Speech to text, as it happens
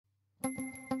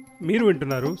మీరు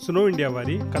వింటున్నారు సునో ఇండియా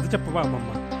వారి కథ చెప్పవా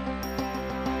అమ్మమ్మ.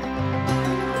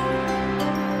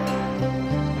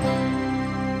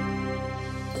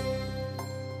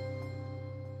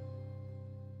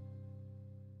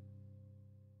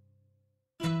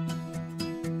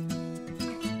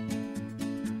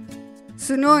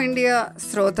 సునో ఇండియా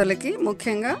శ్రోతలకి,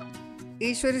 ముఖ్యంగా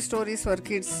ఈశ్వరి స్టోరీస్ ఫర్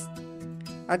కిడ్స్,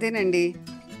 అదేనండి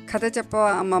కథ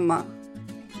చెప్పవా అమ్మమ్మ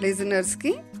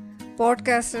లిజనర్స్కి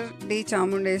పాడ్కాస్టర్ డి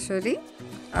చాముండేశ్వరి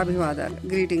అభివాదాలు,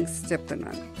 గ్రీటింగ్స్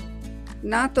చెప్తున్నాను.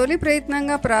 నా తొలి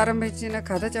ప్రయత్నంగా ప్రారంభించిన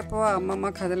కథ చెప్పవా అమ్మమ్మ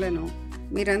కథలను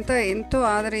మీరంతా ఎంతో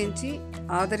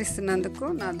ఆదరిస్తున్నందుకు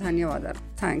నా ధన్యవాదాలు.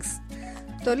 థ్యాంక్స్.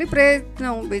 తొలి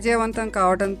ప్రయత్నం విజయవంతం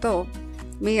కావడంతో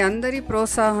మీ అందరి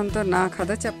ప్రోత్సాహంతో నా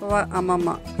కథ చెప్పవా అమ్మమ్మ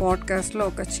పాడ్కాస్ట్లో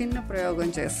ఒక చిన్న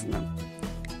ప్రయోగం చేస్తున్నాను.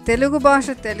 తెలుగు భాష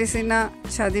తెలిసిన,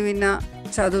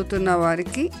 చదువుతున్న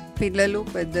వారికి, పిల్లలు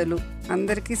పెద్దలు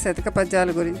అందరికీ శతక పద్యాల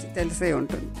గురించి తెలిసే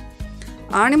ఉంటుంది.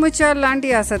 ఆణిముత్యాలు లాంటి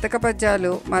ఆ శతక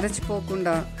పద్యాలు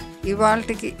మరచిపోకుండా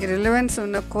ఇవాళకి రిలవెన్స్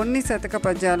ఉన్న కొన్ని శతక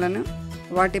పద్యాలను,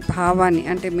 వాటి భావాన్ని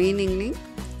అంటే మీనింగ్ని,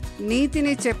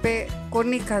 నీతిని చెప్పే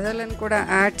కొన్ని కథలను కూడా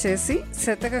యాడ్ చేసి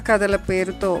శతక కథల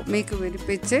పేరుతో మీకు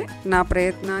వినిపించే నా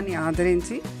ప్రయత్నాన్ని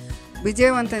ఆదరించి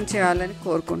విజయవంతం చేయాలని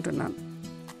కోరుకుంటున్నాను.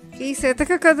 ఈ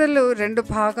శతక కథలు 2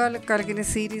 భాగాలు కలిగిన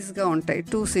సిరీస్గా ఉంటాయి.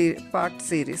 2 పార్ట్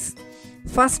సిరీస్.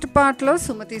 ఫస్ట్ పార్ట్లో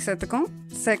సుమతి శతకం,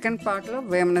 సెకండ్ పార్ట్లో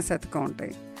వేమన శతకం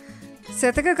ఉంటాయి.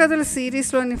 శతక కథల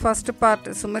సిరీస్లోని ఫస్ట్ పార్ట్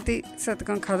సుమతి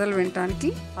శతకం కథలు వినటానికి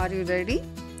are you ready?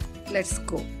 Let's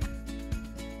go.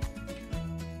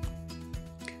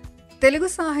 Telugu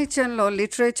సాహిత్యంలో,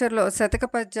 లిటరేచర్లో శతక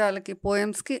పద్యాలకి,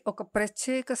 పోయమ్స్కి ఒక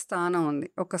ప్రత్యేక స్థానం ఉంది,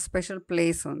 ఒక స్పెషల్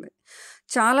ప్లేస్ ఉంది.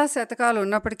 చాలా శతకాలు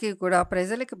ఉన్నప్పటికీ కూడా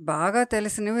ప్రజలకి బాగా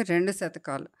తెలిసినవి 2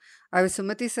 శతకాలు. అవి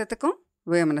సుమతి శతకం,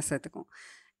 వేమన శతకం.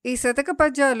 ఈ శతక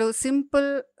పద్యాలు సింపుల్,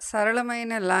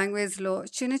 సరళమైన లాంగ్వేజ్లో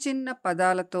చిన్న చిన్న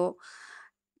పదాలతో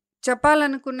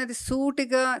చెప్పాలనుకున్నది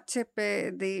సూటిగా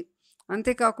చెప్పేది,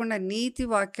 అంతేకాకుండా నీతి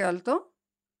వాక్యాలతో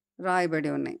రాయబడి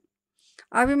ఉన్నాయి.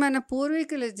 అవి మన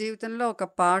పూర్వీకుల జీవితంలో ఒక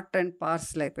పార్ట్ అండ్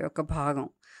పార్సల్ అయిపోయి, ఒక భాగం.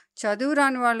 చదువు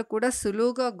రాని వాళ్ళు కూడా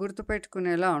సులువుగా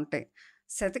గుర్తుపెట్టుకునేలా ఉంటాయి.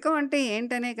 శతకం అంటే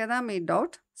ఏంటనే కదా మీ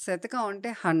డౌట్. శతకం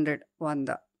అంటే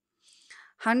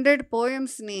 100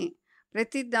 పోయమ్స్ని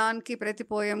ప్రతి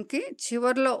పోయంకి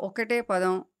చివరిలో ఒకటే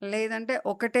పదం లేదంటే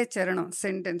ఒకటే చరణం,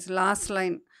 సెంటెన్స్, లాస్ట్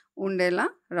లైన్ ఉండేలా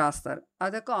రాస్తారు.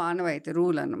 అదొక ఆనవాయితీ,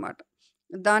 రూల్ అన్నమాట.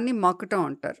 దాన్ని మకుటం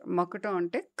అంటారు. మకుటం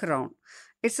అంటే crown.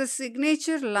 It's a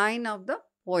signature line of the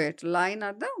poet, line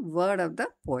of the word of the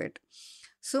poet.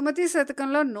 Sumathi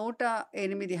శతకంలో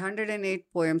 108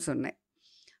 పోయమ్స్ ఉన్నాయి.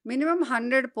 మినిమం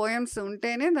 100 పోయమ్స్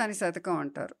ఉంటేనే దాని శతకం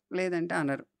అంటారు, లేదంటే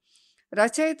అనరు.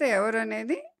 రచయిత ఎవరు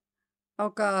అనేది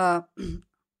ఒక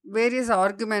వేరియస్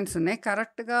ఆర్గ్యుమెంట్స్ ఉన్నాయి,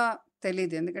 కరెక్ట్గా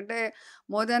తెలియదు. ఎందుకంటే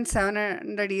మోర్ దాన్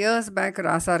 700 years బ్యాక్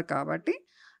రాశారు కాబట్టి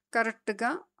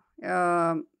కరెక్ట్గా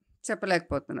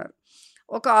చెప్పలేకపోతున్నారు.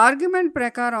 ఒక ఆర్గ్యుమెంట్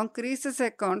ప్రకారం క్రీస్తు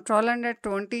శకం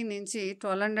 1220 నుంచి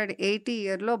 1280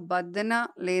 ఇయర్లో బద్దెన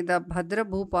లేదా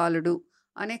భద్రభూపాలుడు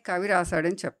అనే కవి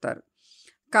రాశాడని చెప్తారు.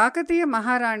 కాకతీయ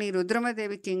మహారాణి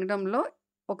రుద్రమదేవి కింగ్డంలో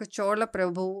ఒక చోళ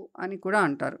ప్రభువు అని కూడా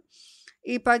అంటారు.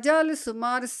 ఈ పద్యాలు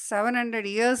సుమారు 700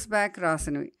 years బ్యాక్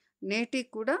రాసినవి, నేటికి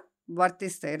కూడా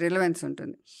వర్తిస్తాయి, రిలవెన్స్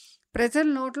ఉంటుంది. ప్రజల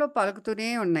నోట్లో పలుకుతూనే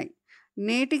ఉన్నాయి.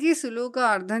 నేటికి సులువుగా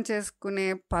అర్థం చేసుకునే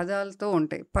పదాలతో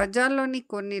ఉంటాయి. పద్యాల్లోని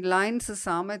కొన్ని లైన్స్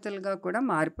సామెతలుగా కూడా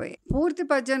మారిపోయాయి. పూర్తి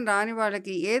పద్యం రాని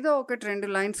వాళ్ళకి ఏదో 1-2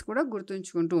 లైన్స్ కూడా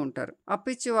గుర్తుంచుకుంటూ ఉంటారు.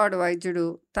 అప్పిచ్చివాడు వైద్యుడు,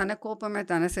 తన కోపమే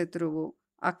తన శత్రువు,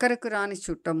 అక్కరకు రాని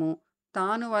చుట్టము,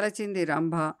 తాను వలచింది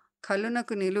రంభ,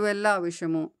 కలునకు నిలువెల్లా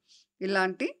విషము,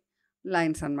 ఇలాంటి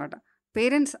లైన్స్ అన్నమాట.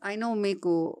 పేరెంట్స్, ఐ నో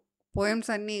మీకు పోయమ్స్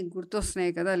అన్నీ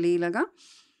గుర్తొస్తున్నాయి కదా లీలగా.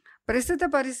 ప్రస్తుత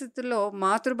పరిస్థితుల్లో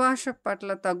మాతృభాష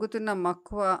పట్ల తగ్గుతున్న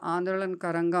మక్కువ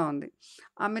ఆందోళనకరంగా ఉంది.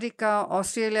 అమెరికా,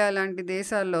 ఆస్ట్రేలియా లాంటి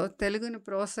దేశాల్లో తెలుగుని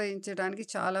ప్రోత్సహించడానికి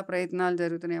చాలా ప్రయత్నాలు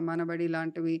జరుగుతున్నాయి. మనబడి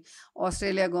లాంటివి,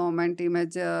 ఆస్ట్రేలియా గవర్నమెంట్ ఈ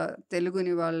మధ్య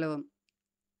తెలుగుని వాళ్ళు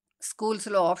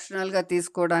స్కూల్స్లో ఆప్షనల్గా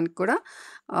తీసుకోవడానికి కూడా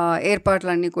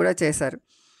ఏర్పాట్లన్నీ కూడా చేశారు.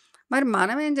 మరి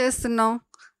మనం ఏం చేస్తున్నాం?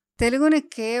 తెలుగుని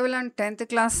కేవలం 10th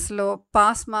క్లాస్లో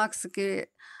పాస్ మార్క్స్కి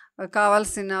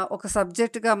కావాల్సిన ఒక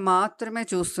సబ్జెక్టుగా మాత్రమే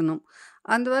చూస్తున్నాం.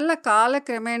 అందువల్ల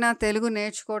కాలక్రమేణా తెలుగు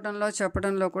నేర్చుకోవడంలో,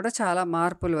 చెప్పడంలో కూడా చాలా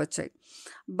మార్పులు వచ్చాయి.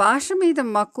 భాష మీద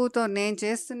మక్కువతో నేను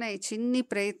చేస్తున్న ఈ చిన్ని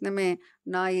ప్రయత్నమే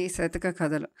నా ఈ శతక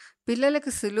కథలు.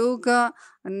 పిల్లలకు సులువుగా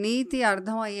నీతి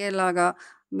అర్థం అయ్యేలాగా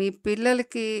మీ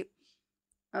పిల్లలకి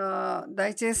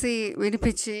దయచేసి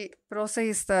వినిపించి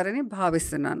ప్రోత్సహిస్తారని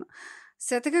భావిస్తున్నాను.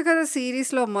 శతక కథ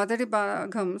సిరీస్లో మొదటి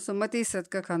భాగం సుమతి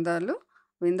శతక కథలు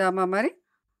విందామా మరి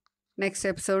నెక్స్ట్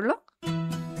ఎపిసోడ్లో?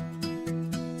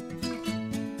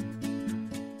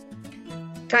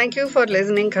 థ్యాంక్ యూ ఫర్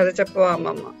లిజనింగ్ కథ చెప్పవా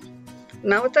అమ్మమ్మ.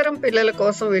 నవతరం పిల్లల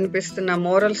కోసం వినిపిస్తున్న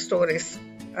మోరల్ స్టోరీస్,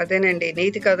 అదేనండి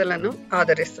నీతి కథలను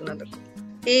ఆదరిస్తున్నందుకు.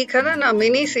 ఈ కథ నా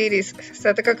మినీ సిరీస్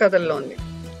శతక కథల్లో ఉంది.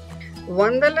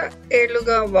 100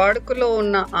 ఏళ్లుగా వాడుకలో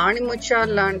ఉన్న ఆణిముత్యాల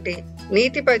లాంటి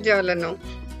నీతి పద్యాలను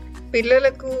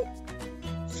పిల్లలకు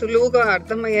సులువుగా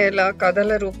అర్థమయ్యేలా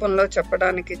కథల రూపంలో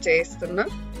చెప్పడానికి చేస్తున్న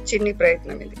చిన్ని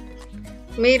ప్రయత్నం ఇది.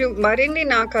 మీరు మరిన్ని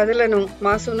నా కథలను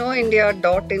మా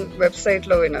sunoindia.in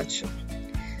వెబ్సైట్లో వినొచ్చు.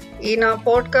 ఈ నా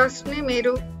పాడ్కాస్ట్ని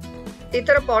మీరు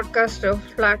ఇతర పాడ్కాస్ట్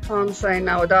ప్లాట్ఫామ్స్ అయిన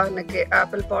ఉదాహరణకి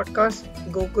Apple podcast,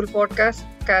 Google podcast,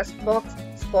 Castbox,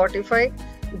 Spotify,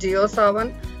 Jio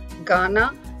Saavn, Gaana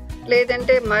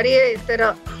లేదంటే మరీ ఇతర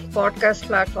పాడ్కాస్ట్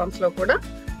ప్లాట్ఫామ్స్లో కూడా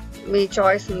మీ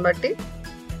చాయిస్ని బట్టి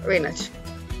వినొచ్చు.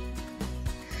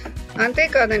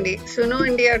 అంతేకాదండి,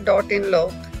 sunoindia.inలో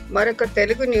మరొక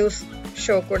తెలుగు న్యూస్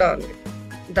షో కూడా ఉంది.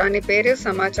 దాని పేరు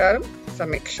సమాచారం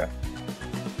సమీక్ష.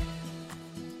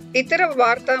 ఇతర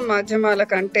వార్తా మాధ్యమాల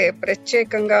కంటే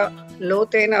ప్రత్యేకంగా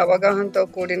లోతైన అవగాహనతో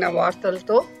కూడిన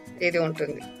వార్తలతో ఇది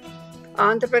ఉంటుంది.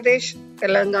 ఆంధ్రప్రదేశ్,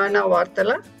 తెలంగాణ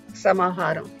వార్తల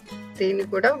సమాహారం. దీన్ని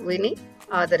కూడా విని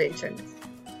ఆదరించండి.